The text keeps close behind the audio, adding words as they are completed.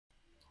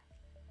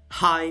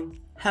Hi,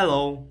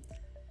 hello,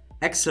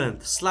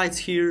 excellent slides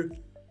here.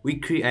 We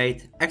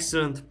create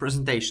excellent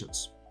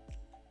presentations.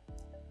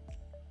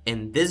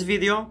 In this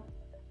video,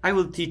 I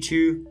will teach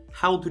you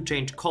how to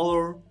change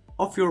color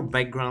of your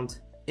background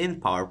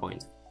in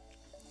PowerPoint.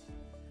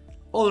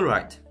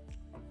 Alright,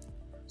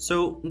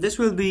 so this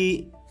will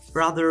be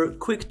rather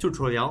quick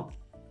tutorial.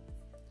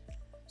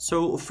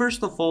 So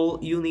first of all,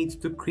 you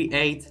need to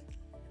create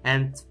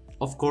and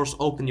of course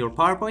open your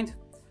PowerPoint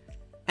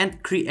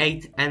and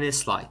create any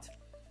slide.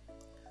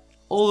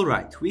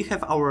 Alright, we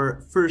have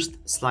our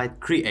first slide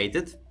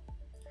created.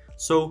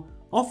 So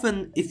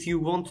often if you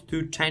want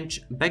to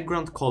change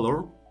background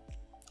color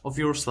of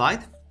your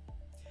slide,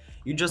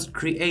 you just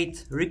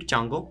create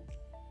rectangle.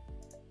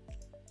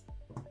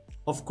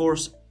 Of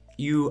course,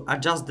 you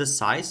adjust the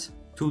size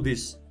to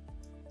this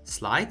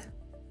slide,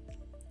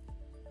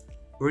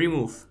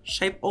 remove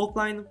shape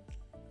outline,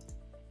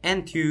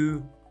 and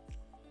you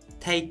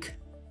pick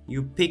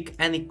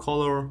any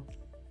color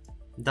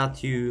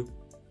that you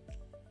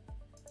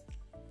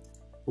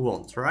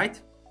want,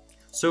 right?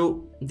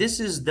 So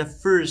this is the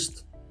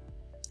first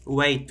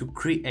way to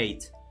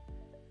create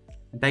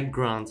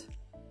background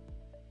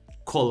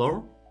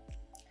color,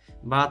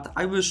 but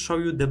I will show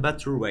you the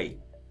better way.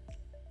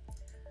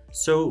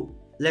 So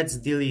let's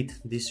delete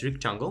this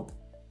rectangle.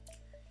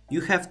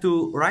 You have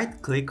to right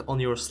click on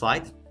your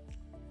slide,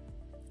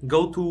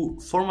 go to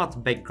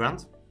format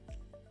background,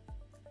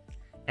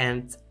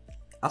 and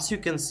as you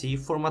can see,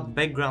 format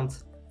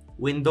background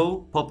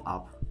window pop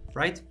up,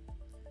 right?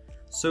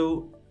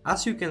 So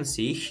as you can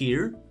see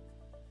here,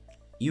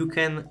 you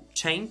can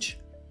change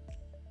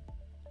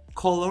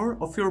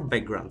color of your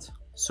background.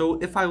 So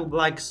if I would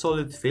like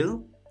solid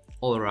fill,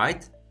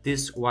 alright,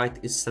 this white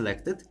is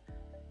selected.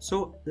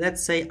 So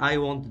let's say I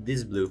want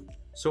this blue.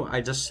 So I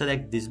just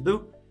select this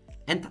blue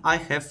and I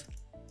have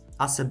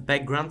as a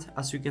background,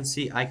 as you can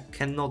see, I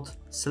cannot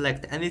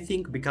select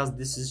anything because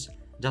this is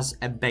just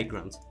a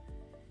background.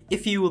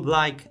 If you would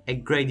like a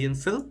gradient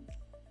fill,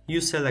 you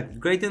select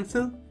gradient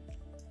fill,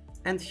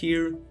 and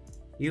here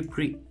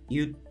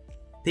you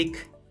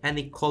pick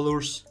any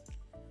colors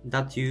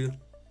that you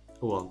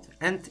want.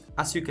 And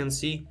as you can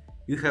see,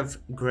 you have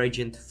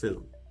gradient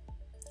fill.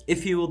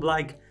 If you would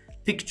like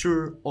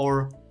picture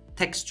or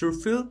texture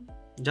fill,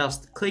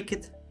 just click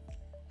it,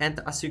 and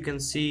as you can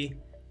see,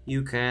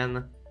 you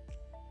can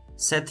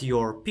set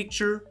your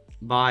picture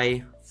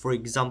by, for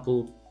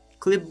example,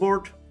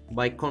 clipboard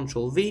by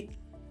Ctrl V,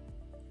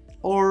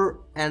 or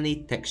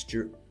any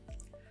texture.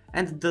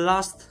 And the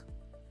last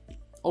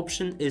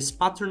option is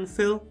pattern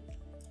fill.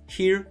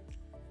 Here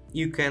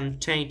you can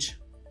change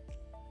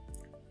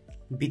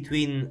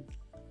between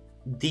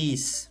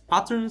these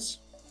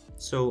patterns.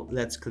 So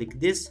let's click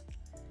this,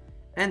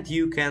 and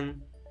you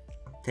can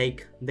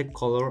take the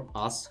color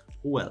as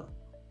well.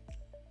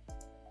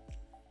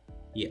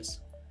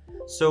 Yes,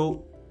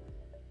 so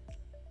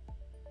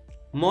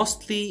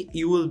mostly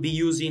you will be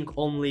using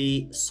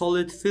only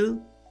solid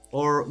fill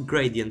or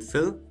gradient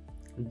fill.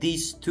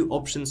 These two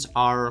options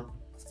are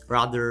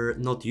rather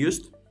not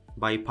used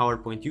by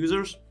PowerPoint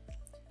users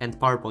and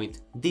PowerPoint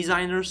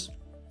designers.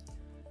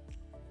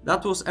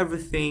 That was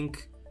everything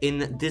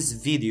in this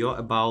video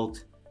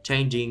about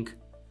changing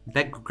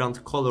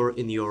background color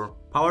in your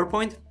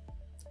PowerPoint.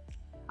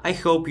 I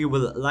hope you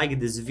will like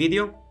this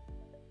video.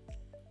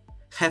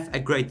 Have a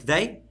great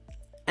day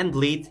and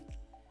lead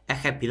a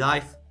happy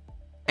life.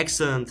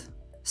 Excellent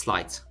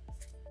slides.